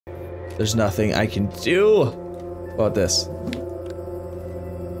There's nothing I can do. How about this?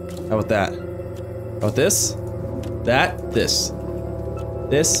 How about that? How about this? That, this.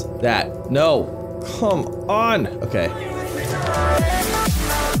 This, that. No. Come on. Okay.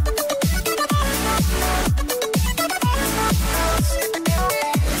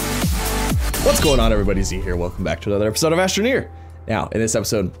 What's going on, everybody? Z here. Welcome back to another episode of Astroneer. Now, in this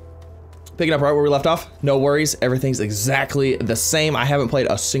episode, picking up right where we left off. No worries. Everything's exactly the same. I haven't played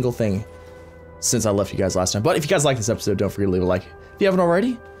a single thing since I left you guys last time. But if you guys like this episode, don't forget to leave a like. If you haven't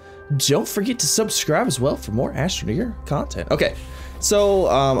already, don't forget to subscribe as well for more Astroneer content. Okay. So,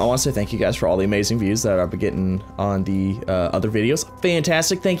 I want to say thank you guys for all the amazing views that I've been getting on the other videos.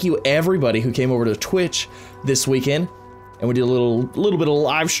 Fantastic. Thank you everybody who came over to Twitch this weekend. And we did a little bit of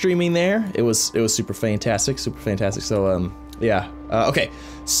live streaming there. It was super fantastic, So, yeah. Okay,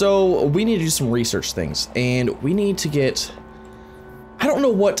 so we need to do some research things. And we need to get... I don't know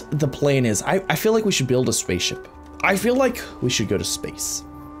what the plan is. I feel like we should build a spaceship. I feel like we should go to space.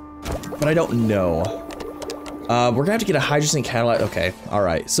 But I don't know. We're gonna have to get a hydrazine catalyzer. Okay, all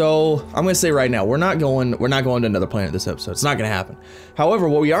right. So I'm gonna say right now, we're not going to another planet this episode. It's not gonna happen. However,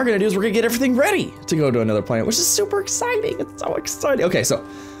 what we are gonna do is we're gonna get everything ready to go to another planet, which is super exciting. It's so exciting. Okay, so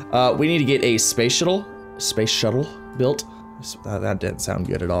we need to get a space shuttle built. That didn't sound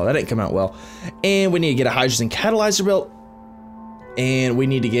good at all. That didn't come out well. And we need to get a hydrazine catalyzer built. And we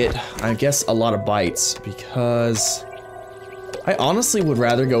need to get, I guess, a lot of bytes because I honestly would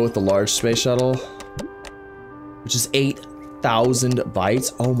rather go with the large space shuttle, which is 8,000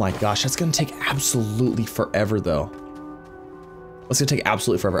 bytes. Oh my gosh, that's gonna take absolutely forever though. That's gonna take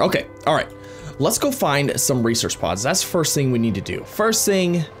absolutely forever. Okay, all right. Let's go find some research pods. That's the first thing we need to do. First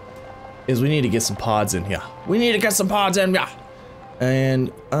thing is we need to get some pods in here. We need to get some pods in here.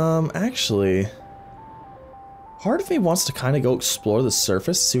 And actually, part of me wants to kind of go explore the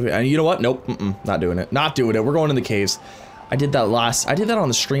surface. See if and you know what? Nope, not doing it. Not doing it. We're going in the caves. I did that on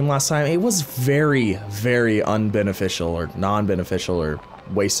the stream last time. It was very, very unbeneficial or non-beneficial or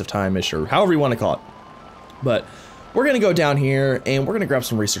waste of time-ish or however you want to call it. But we're gonna go down here and we're gonna grab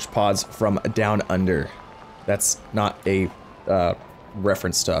some research pods from down under. That's not a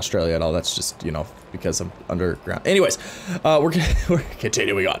reference to Australia at all. That's just, you know, because I'm underground. Anyways, we're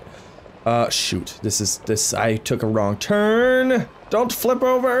continuing on. Shoot, I took a wrong turn. Don't flip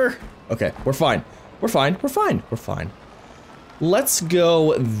over. Okay, we're fine. We're fine. Let's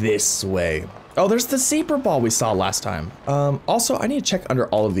go this way. Oh, there's the zebra ball we saw last time. Also, I need to check under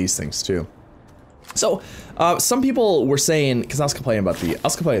all of these things too. So, some people were saying, because I was complaining about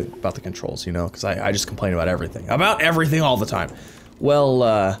the controls, you know, because I just complain about everything all the time. Well,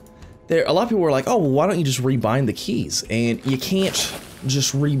 a lot of people were like, oh, well, why don't you just rebind the keys? And you can't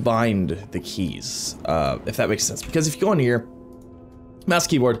just rebind the keys, if that makes sense. Because if you go into here, mouse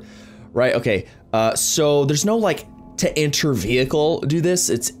keyboard, right? Okay, so there's no like, to enter vehicle, do this,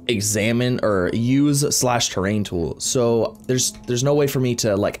 it's examine or use/terrain tool. So there's no way for me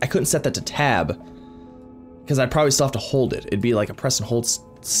to like, I couldn't set that to tab because I'd probably still have to hold it. It'd be like a press and hold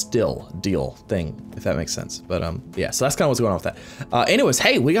still deal thing, if that makes sense. But yeah, so that's kind of what's going on with that. Anyways,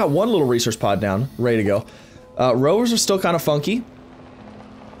 hey, we got one little research pod down, ready to go. Rovers are still kind of funky,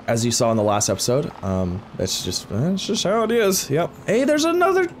 as you saw in the last episode. That's just how it is. Yep. Hey, there's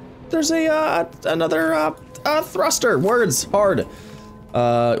another thruster. Words hard.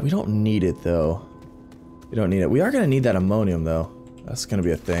 We don't need it though. We don't need it. We are gonna need that ammonium though. That's gonna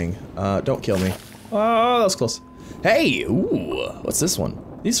be a thing. Don't kill me. Oh, that was close. Hey, ooh, what's this one?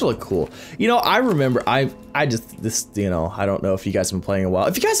 These look cool. You know, I remember, you know, I don't know if you guys have been playing a while.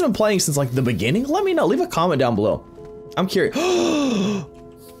 If you guys have been playing since like the beginning, let me know. Leave a comment down below. I'm curious.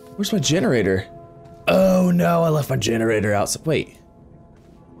 Where's my generator? Oh no, I left my generator out. Wait.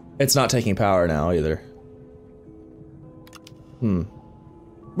 It's not taking power now either. Well,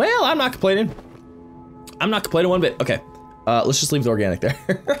 I'm not complaining. One bit. Okay. Let's just leave the organic there.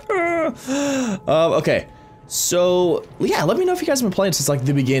 Okay. So, yeah, let me know if you guys have been playing since like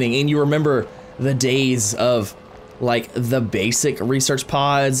the beginning and you remember the days of like the basic research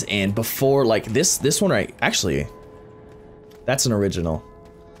pods and before like this one right. Actually, that's an original.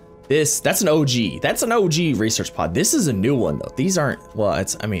 That's an OG. That's an OG research pod. This is a new one though. These aren't, well,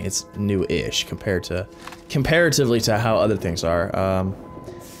 it's new-ish comparatively to how other things are.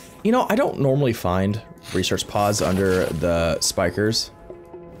 You know, I don't normally find research pods under the spikers.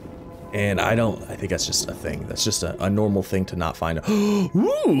 And I think that's just a thing. That's just a normal thing to not find.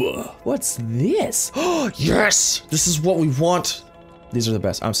 Ooh, what's this? Yes, this is what we want. These are the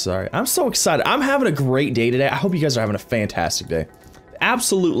best. I'm sorry. I'm so excited. I'm having a great day today. I hope you guys are having a fantastic day.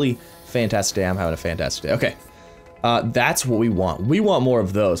 Absolutely fantastic day. I'm having a fantastic day. Okay. That's what we want. We want more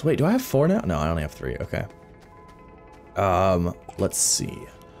of those. Wait, do I have 4 now? No, I only have 3. Okay. Let's see.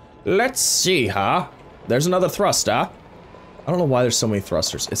 Let's see, huh? There's another thrust, huh? I don't know why there's so many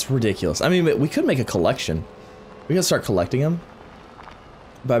thrusters. It's ridiculous. I mean, we could make a collection. We could start collecting them.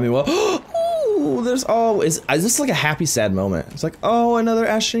 But I mean, well, ooh, there's always, is this like a happy, sad moment? It's like, oh, another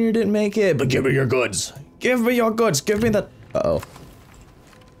Astroneer didn't make it, but give me your goods. Give me your goods. Give me the, uh-oh.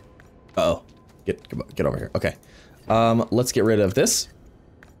 Uh-oh. Get over here. Okay. Let's get rid of this.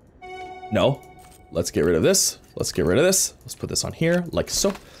 No. Let's get rid of this. Let's get rid of this. Let's put this on here, like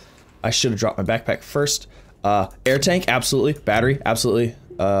so. I should have dropped my backpack first. Air tank, absolutely. Battery, absolutely.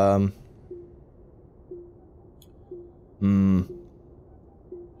 Do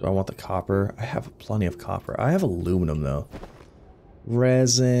I want the copper? I have plenty of copper. I have aluminum, though.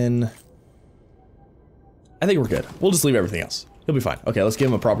 Resin. I think we're good. We'll just leave everything else. He'll be fine. Okay, let's give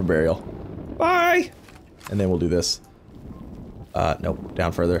him a proper burial. Bye! And then we'll do this. Nope.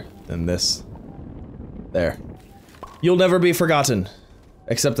 Down further. Then this. There. You'll never be forgotten.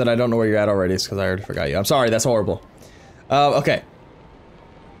 Except that I don't know where you're at already, because I already forgot you. I'm sorry, that's horrible. Okay.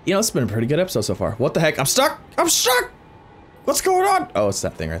 You know, it's been a pretty good episode so far. What the heck? I'm stuck! I'm stuck! What's going on? Oh, it's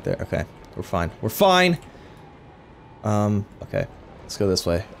that thing right there. Okay. We're fine. We're fine. Okay. Let's go this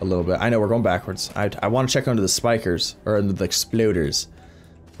way a little bit. I know we're going backwards. I want to check under the spikers, or under the exploders.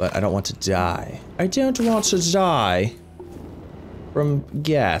 But I don't want to die. I don't want to die from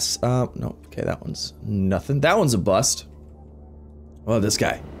gas. No. Okay, that one's nothing. That one's a bust. Oh, this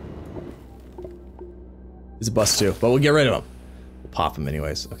guy. He's a bust too, but we'll get rid of him. We'll pop him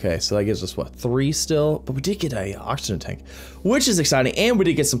anyways. Okay, so that gives us what, 3 still? But we did get a oxygen tank, which is exciting, and we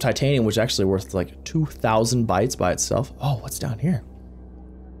did get some titanium, which actually worth like 2,000 bytes by itself. Oh, what's down here?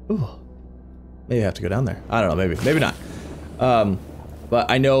 Ooh, maybe I have to go down there. I don't know, maybe not. But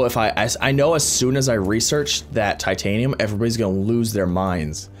I know if I know as soon as I research that titanium, everybody's gonna lose their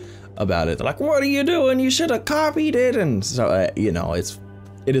minds about it. They're like, what are you doing? You should have copied it. And so, you know, it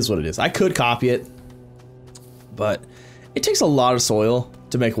is what it is. I could copy it, but it takes a lot of soil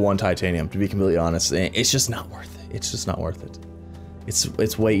to make 1 titanium, to be completely honest. It's just not worth it. It's just not worth it.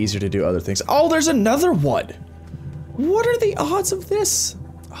 It's way easier to do other things. Oh, there's another one. What are the odds of this?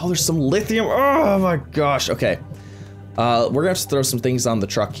 Oh, there's some lithium. Oh my gosh. Okay. We're gonna have to throw some things on the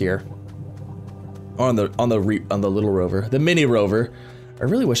truck here. Or on the little rover, the mini rover. I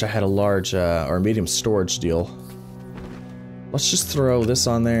really wish I had a large or medium storage deal. Let's just throw this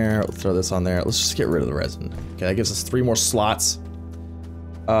on there. We'll throw this on there. Let's just get rid of the resin. Okay, that gives us 3 more slots.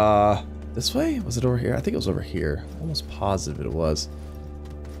 This way? Was it over here? I think it was over here. Almost positive it was.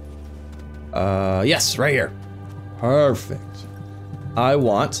 Yes, right here. Perfect. I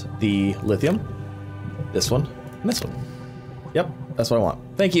want the lithium. This one. And this one. Yep, that's what I want.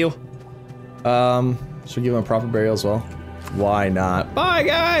 Thank you. Should we give him a proper burial as well? Why not? Bye,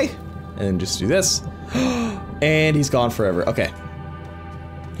 guy! And then just do this. And he's gone forever. Okay.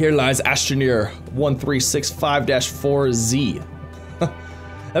 Here lies Astroneer 1365-4Z.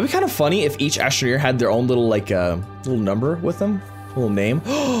 That'd be kind of funny if each Astroneer had their own little, like, little number with them. Little name.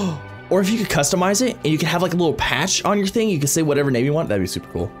 Or if you could customize it, and you could have, like, a little patch on your thing. You could say whatever name you want. That'd be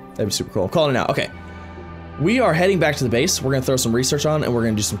super cool. That'd be super cool. I'm calling it out. Okay. We are heading back to the base. We're gonna throw some research on, and we're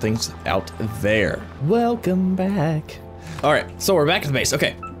gonna do some things out there. Welcome back. All right, so we're back to the base.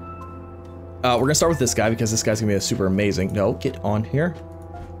 Okay. We're gonna start with this guy because this guy's gonna be a super amazing. No, get on here.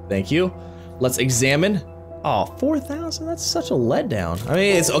 Thank you. Let's examine. Oh, 4,000. That's such a letdown. I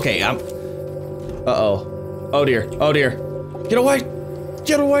mean, it's okay. Uh-oh. Oh dear. Oh dear. Get away.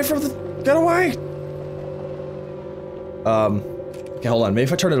 Get away from the. Get away. Okay, hold on. Maybe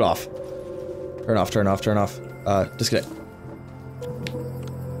if I turn it off. Turn off, turn off, turn off. Disconnect.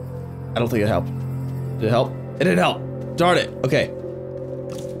 I don't think it helped. Did it help? It didn't help. Darn it. Okay.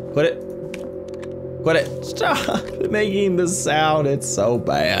 Quit it. Quit it. Stop making the sound. It's so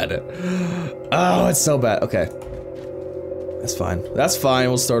bad. Oh, it's so bad. Okay. That's fine. That's fine.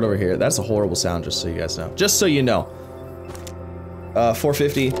 We'll start over here. That's a horrible sound, just so you guys know. Just so you know.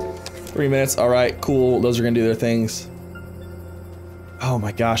 450. 3 minutes. All right, cool. Those are gonna do their things. Oh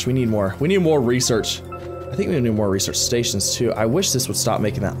my gosh, we need more. We need more research. I think we need more research stations too. I wish this would stop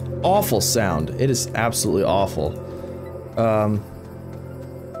making that awful sound. It is absolutely awful.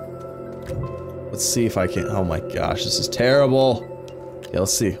 Let's see if I can. Oh my gosh, this is terrible. Okay,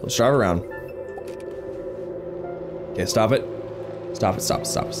 let's see. Let's drive around. Okay, stop it. Stop it, stop it,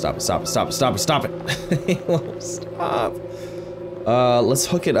 stop it, stop it, stop it, stop it, stop it, stop it. It won't stop. Let's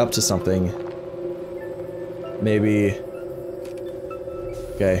hook it up to something. Maybe.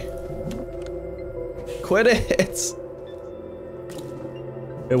 Okay. Quit it!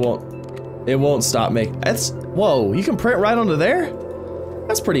 It won't. It won't stop making. That's whoa. You can print right onto there.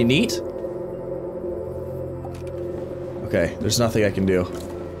 That's pretty neat. Okay, there's nothing I can do.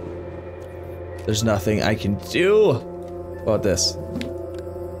 There's nothing I can do. How about this?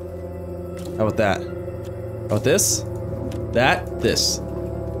 How about that? How about this? That, this.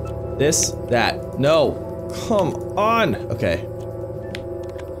 This, that. No. Come on. Okay.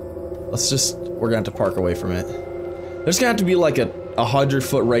 We're gonna have to park away from it. There's gonna have to be like a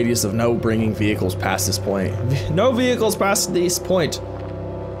 100-foot radius of no bringing vehicles past this point. No vehicles past this point.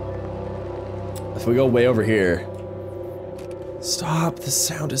 If we go way over here. Stop, the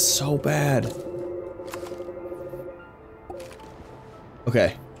sound is so bad.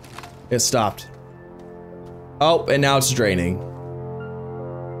 Okay, it stopped. Oh, and now it's draining.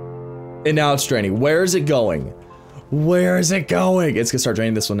 And now it's draining. Where is it going? Where is it going? It's gonna start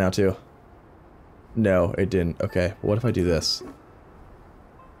draining this one now too. No, it didn't. Okay, what if I do this?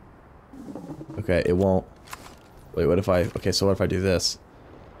 Okay, it won't. Wait, what if I... Okay, so what if I do this?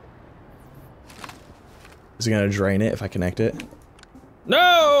 Is it gonna drain it if I connect it?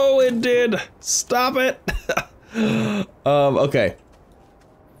 No, it did! Stop it! Okay.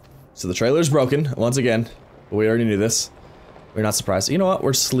 So the trailer's broken, once again. We already knew this. We're not surprised. You know what?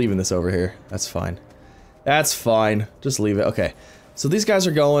 We're just leaving this over here. That's fine. That's fine. Just leave it. Okay. So these guys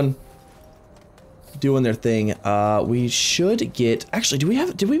are going... doing their thing. We should get... Actually,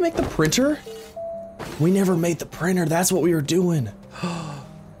 did we make the printer? We never made the printer. That's what we were doing.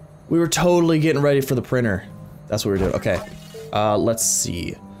 We were totally getting ready for the printer. That's what we were doing. Okay. Let's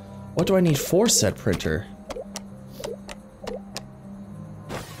see. What do I need for said printer?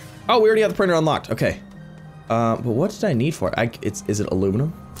 Oh, we already have the printer unlocked. Okay. But what did I need for it? Is it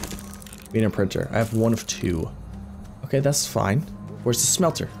aluminum? Being a printer. I have one of two. Okay, that's fine. Where's the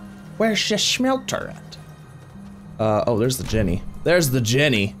smelter? Where's the smelter at? Oh, there's the Jenny. There's the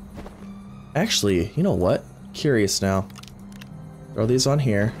Jenny. Actually, you know what? Curious now. Throw these on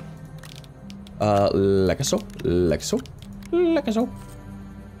here. Like so. Like so. Like so.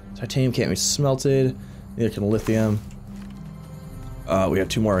 Titanium can't be smelted. Neither can lithium. We have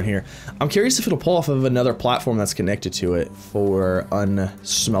two more in here. I'm curious if it'll pull off of another platform that's connected to it for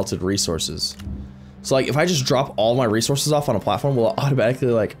unsmelted resources. So like if I just drop all my resources off on a platform, will it automatically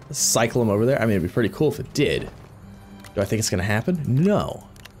like cycle them over there? I mean, it'd be pretty cool if it did. Do I think it's gonna happen? No.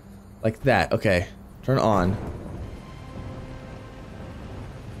 Like that, okay. Turn on.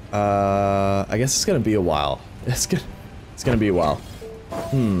 I guess it's gonna be a while. It's gonna be a while.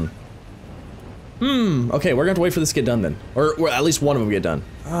 Okay, we're gonna have to wait for this to get done then. Or at least one of them get done.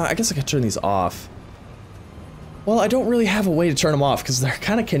 I guess I could turn these off. Well, I don't really have a way to turn them off because they're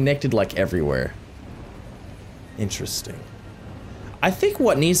kind of connected like everywhere. Interesting. I think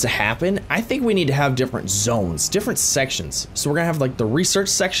what needs to happen, I think we need to have different zones, different sections. So we're gonna have like the research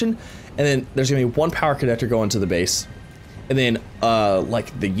section, and then there's gonna be one power connector going to the base. And then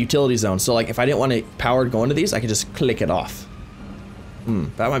like the utility zone. So like if I didn't want it powered going to these, I could just click it off.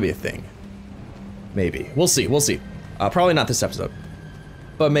 That might be a thing. Maybe. We'll see, we'll see. Probably not this episode.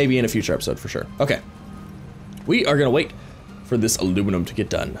 But maybe in a future episode for sure. Okay. We are gonna wait for this aluminum to get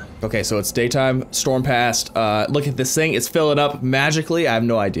done. Okay, so it's daytime, storm passed. Look at this thing, it's filling up magically. I have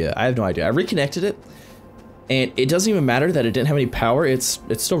no idea, I reconnected it, and it doesn't even matter that it didn't have any power, it's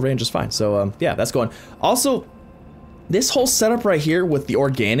still ran just fine. So yeah, that's going. Also, this whole setup right here with the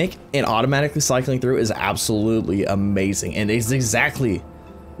organic and automatically cycling through is absolutely amazing, and it's exactly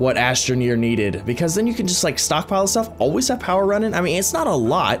what Astroneer needed, because then you can just like stockpile stuff, always have power running. I mean, it's not a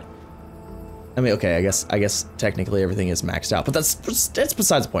lot. I mean, okay, I guess technically everything is maxed out, but that's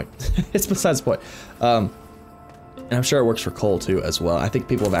besides the point. It's besides the point. And I'm sure it works for coal too as well. I think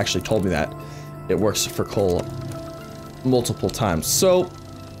people have actually told me that it works for coal multiple times. So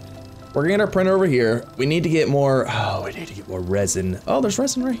we're gonna get our printer over here. We need to get more, we need to get more resin. Oh, there's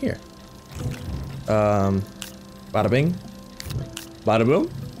resin right here. Bada bing, bada boom.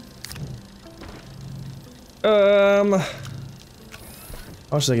 How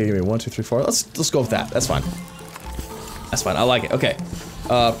much is that gonna give me? 1, 2, 3, 4. Let's go with that. That's fine. That's fine. I like it. Okay.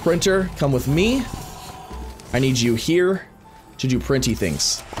 Printer, come with me. I need you here to do printy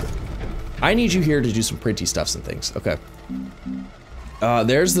things. I need you here to do some printy stuffs and things. Okay.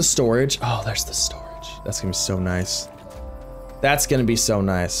 There's the storage. Oh, there's the storage. That's gonna be so nice. That's gonna be so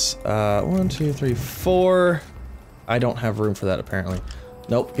nice. 1, 2, 3, 4. I don't have room for that apparently.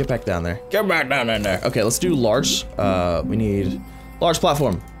 Nope. Get back down there. Get back down in there. Okay, let's do large. We need large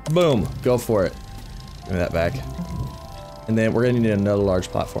platform. Boom. Go for it. Give me that back. And then we're gonna need another large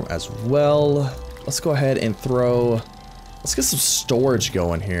platform as well. Let's go ahead and throw. Let's get some storage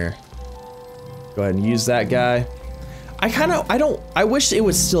going here. Go ahead and use that guy. I wish it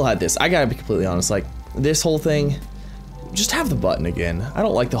would still have this. I gotta be completely honest, like this whole thing, just have the button again. I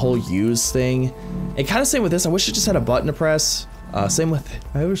don't like the whole use thing. And kind of same with this, I wish it just had a button to press. Same with,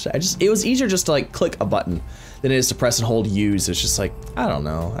 it was easier just to like click a button than it is to press and hold use. It's just like, I don't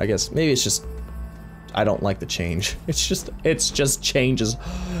know, I guess maybe it's just, I don't like the change. It's just changes.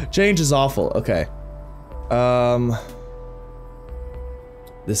 Change is awful. Okay.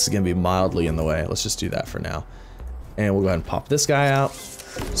 This is gonna be mildly in the way. Let's just do that for now. And we'll go ahead and pop this guy out.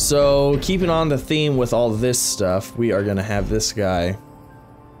 So keeping on the theme with all this stuff, we are gonna have this guy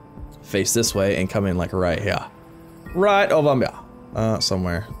face this way and come in like right here. Right over here.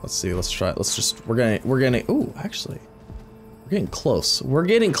 Somewhere. Let's see, let's try it. Let's just, we're gonna, ooh, actually. We're getting close. We're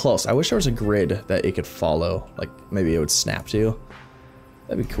getting close. I wish there was a grid that it could follow. Like, maybe it would snap to.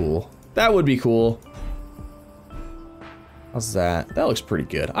 That'd be cool. That would be cool. How's that? That looks pretty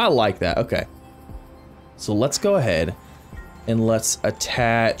good. I like that. Okay. So let's go ahead and let's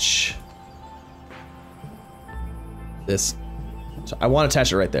attach this. So I want to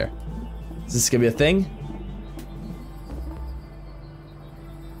attach it right there. Is this gonna be a thing?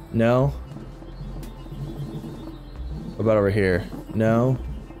 No. What about over here? No.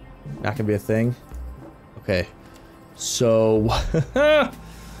 Not gonna be a thing. Okay. So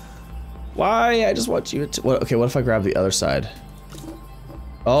why? I just want you to. What, okay, what if I grab the other side?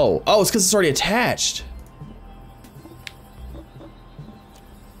 Oh, it's because it's already attached.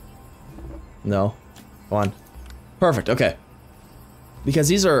 No. Come on. Perfect. Okay. Because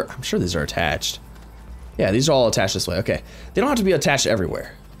these are, I'm sure these are attached. Yeah, these are all attached this way. Okay. They don't have to be attached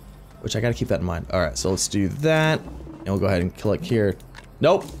everywhere, which I gotta keep that in mind. All right, so let's do that, and we'll go ahead and click here.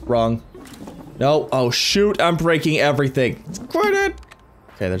 Nope, wrong. No. Oh shoot! I'm breaking everything. Quit it.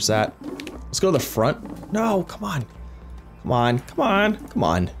 Okay, there's that. Let's go to the front. No, come on. Come on, come on, come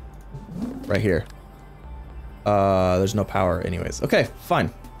on. Right here. There's no power anyways. Okay,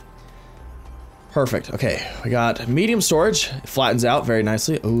 fine. Perfect, okay. We got medium storage. It flattens out very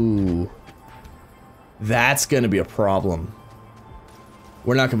nicely. Ooh. That's gonna be a problem.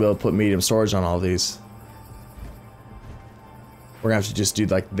 We're not gonna be able to put medium storage on all of these. We're gonna have to just do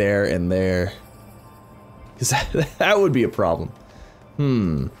like there and there. Cause that would be a problem.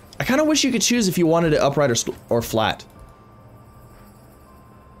 I kind of wish you could choose if you wanted it upright or flat.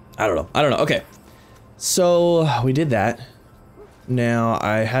 I don't know. Okay. So we did that. Now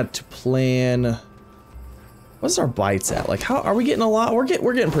I had to plan. What's our bites at? Like, how are we getting a lot? We're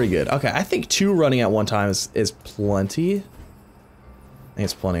getting pretty good. Okay, I think 2 running at one time is plenty. I think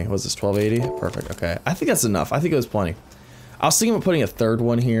it's plenty. Was this 1280? Perfect. Okay, I think that's enough. I think it was plenty. I was thinking of putting a 3rd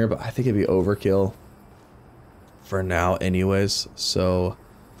one here, but I think it'd be overkill for now, anyways. So,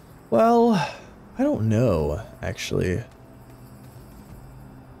 well, I don't know actually.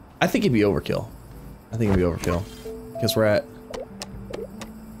 I think it'd be overkill. I think it'd be overkill because we're at.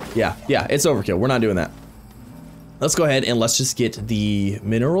 Yeah, it's overkill. We're not doing that. Let's go ahead and let's just get the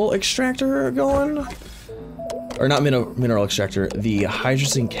mineral extractor going. Or not mineral extractor, the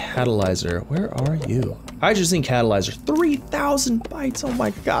Hydrazine Catalyzer. Where are you? Hydrazine Catalyzer, 3,000 bytes. Oh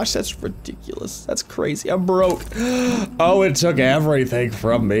my gosh, that's ridiculous. That's crazy. I'm broke. Oh, it took everything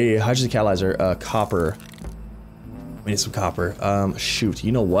from me. Hydrazine Catalyzer, copper. We need some copper. Shoot,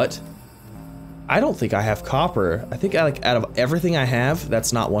 you know what? I don't think I have copper. I think like out of everything I have,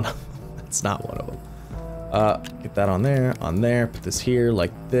 that's not one of them. That's not one of them. Get that on there, put this here,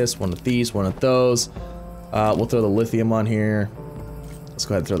 like this, one of these, one of those. We'll throw the lithium on here. Let's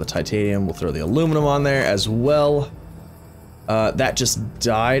go ahead and throw the titanium. We'll throw the aluminum on there as well. That just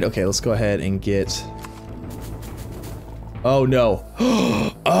died. Okay, let's go ahead and get. Oh no.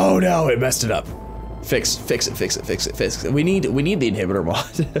 Oh no, it messed it up. Fix it. We need the inhibitor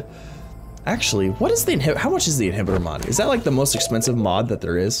mod. Actually, what is the how much is the inhibitor mod? Is that like the most expensive mod that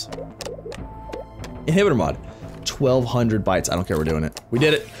there is? Inhibitor mod. 1,200 bytes. I don't care, we're doing it. We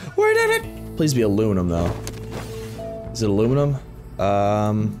did it. We did it! Please be aluminum though. Is it aluminum?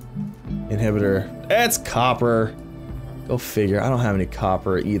 Inhibitor. It's copper. Go figure. I don't have any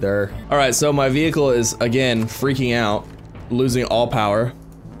copper either. Alright, so my vehicle is again freaking out, losing all power.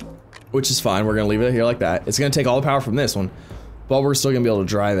 Which is fine, we're gonna leave it here like that. It's gonna take all the power from this one. But we're still gonna be able to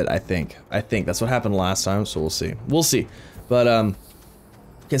drive it, I think. That's what happened last time, so we'll see. We'll see. But,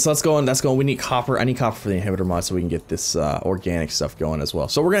 okay, so let's go on. That's going. We need copper. I need copper for the inhibitor mod so we can get this organic stuff going as well.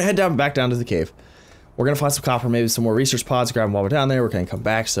 So we're gonna head back down to the cave. We're gonna find some copper, maybe some more research pods, grab them while we're down there. We're gonna come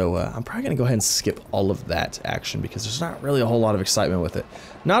back. So I'm probably gonna go ahead and skip all of that action because there's not really a whole lot of excitement with it.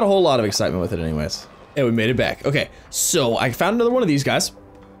 Not a whole lot of excitement with it anyways. And we made it back. Okay, so I found another one of these guys,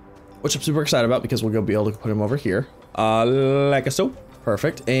 which I'm super excited about because we're gonna be able to put him over here. Like so.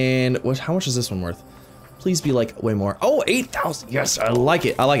 Perfect. And how much is this one worth? Please be like way more. Oh, 8,000. Yes, I like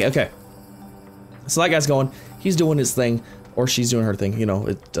it. I like it. Okay. So that guy's going. He's doing his thing, or she's doing her thing. You know,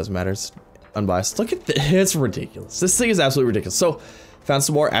 it doesn't matter. It's unbiased. Look at this. It's ridiculous. This thing is absolutely ridiculous. So, found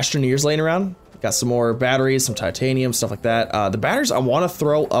some more Astroneers laying around. Got some more batteries, some titanium, stuff like that. The batteries I want to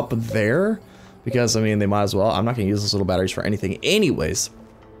throw up there because, I mean, they might as well. I'm not going to use those little batteries for anything anyways.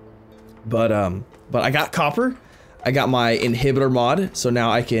 But I got copper. I got my inhibitor mod, so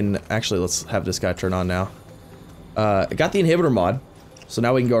now I can actually, let's have this guy turn on now. I got the inhibitor mod, so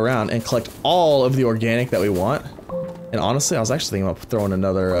now we can go around and collect all of the organic that we want. And honestly, I was actually thinking about throwing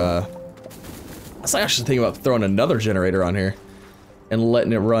another generator on here and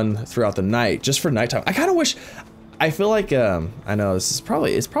letting it run throughout the night, just for nighttime. I kind of wish, I feel like, I know this is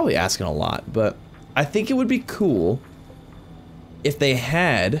probably asking a lot, but I think it would be cool if they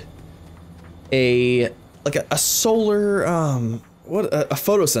had a solar, a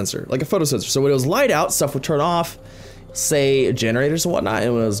photo sensor, like a photo sensor. So when it was light out, stuff would turn off, say generators and whatnot,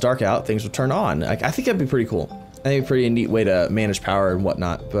 and when it was dark out, things would turn on. Like, I think that'd be pretty cool. I think it'd be a pretty neat way to manage power and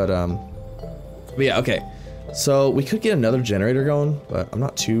whatnot. But yeah, okay. So we could get another generator going, but I'm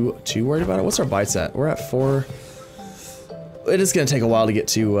not too worried about it. What's our bytes at? We're at 4. It is gonna take a while to get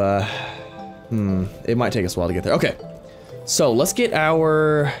to, it might take us a while to get there. Okay, so let's get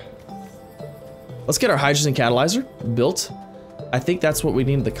our Hydrazine Catalyzer built. I think that's what we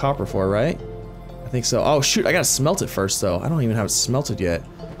needed the copper for, right? I think so. Oh shoot, I gotta smelt it first though. I don't even have it smelted yet.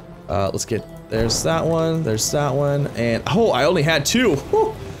 Let's get, there's that one, and oh, I only had 2.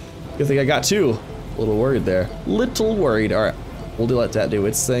 Whew. Good thing I got 2. A little worried there. Little worried. All right, we'll let that do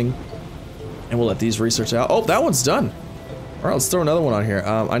its thing, and we'll let these research out. Oh, that one's done. All right, let's throw another one on here.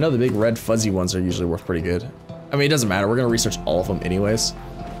 I know the big red fuzzy ones are usually worth pretty good. I mean, it doesn't matter. We're gonna research all of them anyways.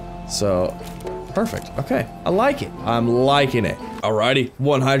 So, perfect. Okay, I like it. I'm liking it. Alrighty,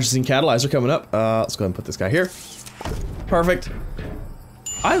 1 Hydrazine Catalyzer coming up. Let's go ahead and put this guy here. Perfect.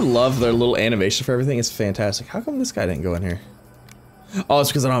 I love their little animation for everything. It's fantastic. How come this guy didn't go in here? Oh, it's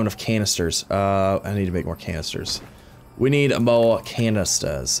because I don't have enough canisters. I need to make more canisters. We need more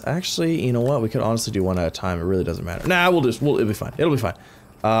canisters. Actually, you know what? We could honestly do one at a time. It really doesn't matter. Nah, it'll be fine. It'll be fine.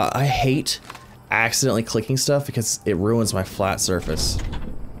 I hate accidentally clicking stuff because it ruins my flat surface.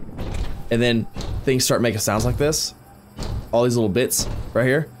 And then things start making sounds like this. All these little bits right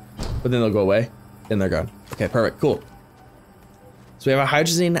here. But then they'll go away and they're gone. Okay, perfect, cool. So we have a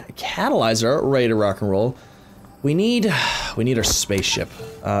Hydrazine Catalyzer ready to rock and roll. We need our spaceship.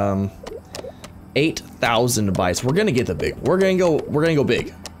 8,000 bytes. We're gonna get the big. We're gonna go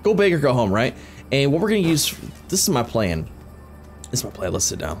big. Go big or go home, right? And what we're gonna use, this is my plan. This is my plan. Let's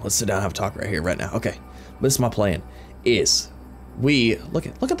sit down. Let's sit down and have a talk right here, right now. Okay. This is my plan. Is we look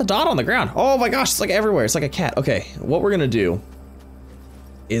at the dot on the ground. Oh my gosh, it's like everywhere. It's like a cat. Okay, what we're gonna do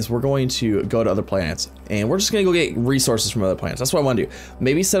is we're going to go to other planets and we're just gonna go get resources from other planets. That's what I want to do.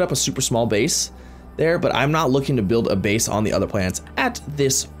 Maybe set up a super small base there, but I'm not looking to build a base on the other planets at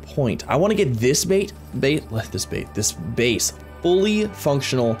this point. I want to get this base fully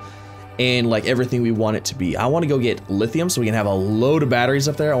functional and like everything we want it to be. I want to go get lithium so we can have a load of batteries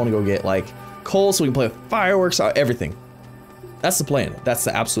up there. I want to go get like coal so we can play with fireworks, everything. That's the plan. That's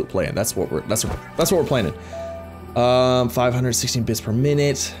the absolute plan. That's what we're planning. 516 bits per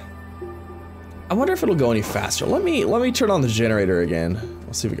minute. I wonder if it'll go any faster. Let me turn on the generator again.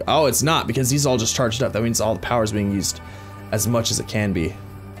 Let's see if we go. Oh, it's not, because these all just charged up. That means all the power is being used as much as it can be.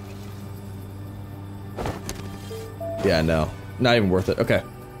 Yeah, no, not even worth it. Okay,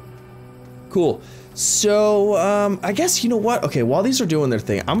 cool. So I guess, you know what? Okay, while these are doing their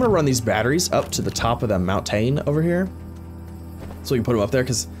thing, I'm gonna run these batteries up to the top of the mountain over here, so we can put them up there,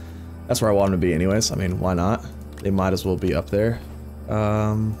 because that's where I want them to be anyways. I mean, why not? They might as well be up there.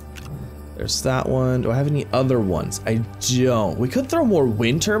 There's that one. Do I have any other ones? I don't. We could throw more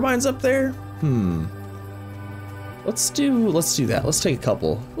wind turbines up there. Let's do that. Let's take a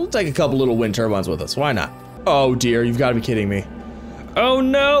couple. We'll take a couple little wind turbines with us. Why not? Oh dear, you've got to be kidding me. Oh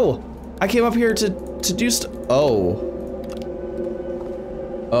no! I came up here to do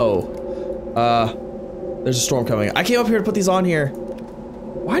there's a storm coming. I came up here to put these on here.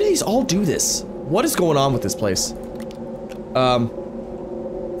 Why do these all do this? What is going on with this place?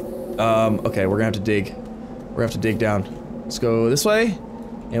 Okay, we're gonna have to dig. We're gonna have to dig down. Let's go this way,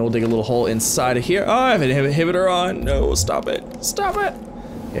 and we'll dig a little hole inside of here. Oh, I have an inhibitor on. No, stop it. Stop it.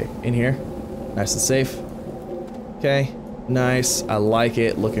 Okay, in here. Nice and safe. Okay, nice. I like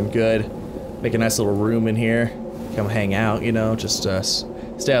it. Looking good. Make a nice little room in here. Come hang out, you know, just stay out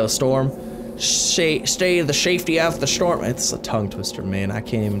of the storm. Stay the safety out of the storm. It's a tongue twister, man. I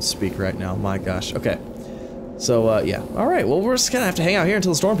can't even speak right now. My gosh. Okay. So, yeah. All right, well, we're just gonna have to hang out here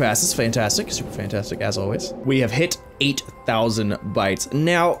until the storm passes. Fantastic, super fantastic, as always. We have hit 8,000 bytes.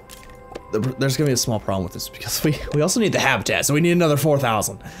 Now, there's gonna be a small problem with this because we also need the habitat, so we need another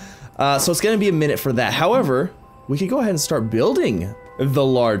 4,000. So it's gonna be a minute for that. However, we could go ahead and start building the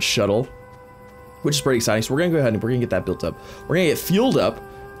large shuttle, which is pretty exciting. So we're gonna go ahead and we're gonna get that built up. We're gonna get fueled up,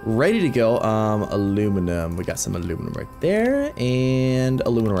 ready to go. Aluminum. We got some aluminum right there, and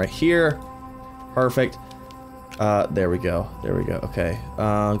aluminum right here. Perfect. There we go. There we go. Okay.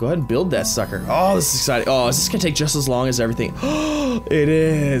 Go ahead and build that sucker. Oh, this is exciting. Oh, is this gonna take just as long as everything? It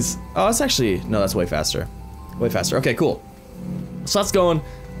is. Oh, it's actually, no, that's way faster. Way faster. Okay, cool. So that's going.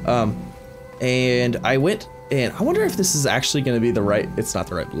 And I went, and I wonder if this is actually gonna be the right, it's not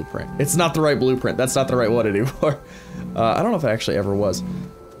the right blueprint. It's not the right blueprint. That's not the right one anymore. I don't know if it actually ever was.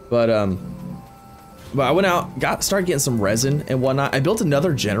 But I went out, started getting some resin and whatnot. I built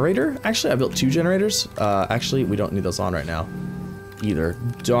another generator. Actually, I built 2 generators. Actually, we don't need those on right now either.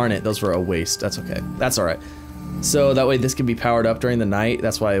 Darn it, those were a waste. That's okay. That's all right. So that way this can be powered up during the night.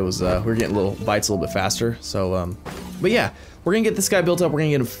 That's why it was, we were getting little bites a little bit faster. So, but yeah, we're gonna get this guy built up. We're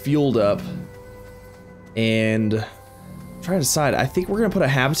gonna get him fueled up. And I'm trying to decide. I think we're gonna put a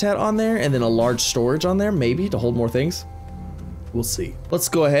habitat on there and then a large storage on there, maybe, to hold more things. We'll see. Let's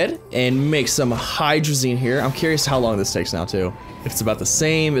go ahead and make some hydrazine here. I'm curious how long this takes now too. If it's about the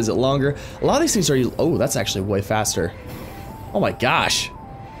same, is it longer? A lot of these things are, oh, that's actually way faster. Oh my gosh.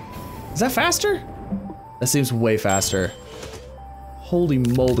 Is that faster? That seems way faster. Holy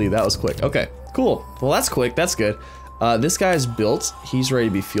moly, that was quick. Okay, cool. Well, that's quick, that's good. This guy's built, he's ready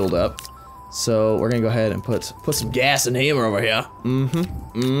to be fueled up. So we're gonna go ahead and put some gas in him over here.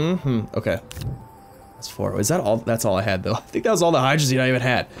 Okay. That's 4. Is that all? That's all I had though. I think that was all the hydrazine I even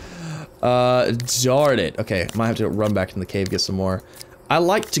had. Darn it. Okay, might have to run back in the cave, get some more. I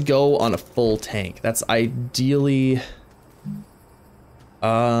like to go on a full tank. That's ideally,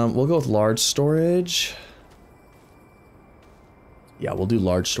 we'll go with large storage. Yeah, we'll do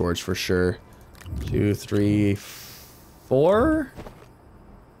large storage for sure. 2, 3, 4.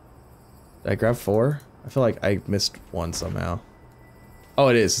 Did I grab 4? I feel like I missed 1 somehow. Oh,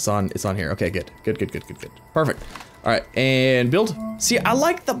 it is. It's on here. Okay, good. Good. Perfect. All right, and build. See, I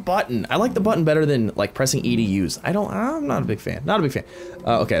like the button. I like the button better than like pressing E to use. I'm not a big fan. Not a big fan.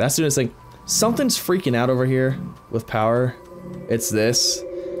 Okay, that's doing this thing. Something's freaking out over here with power. It's this.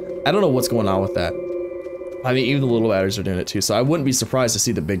 I don't know what's going on with that. I mean, even the little batteries are doing it too, so I wouldn't be surprised to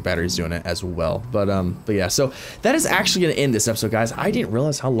see the big batteries doing it as well. But yeah, so that is actually gonna end this episode, guys. I didn't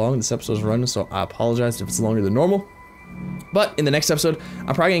realize how long this episode was running, so I apologize if it's longer than normal. But in the next episode,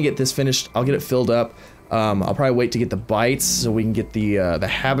 I'm probably gonna get this finished. I'll get it filled up. I'll probably wait to get the bites so we can get the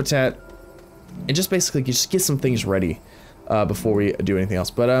habitat and just basically just get some things ready before we do anything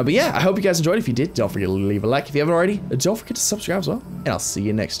else. But yeah, I hope you guys enjoyed. If you did, don't forget to leave a like. If you haven't already, don't forget to subscribe as well. And I'll see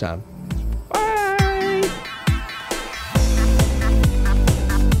you next time.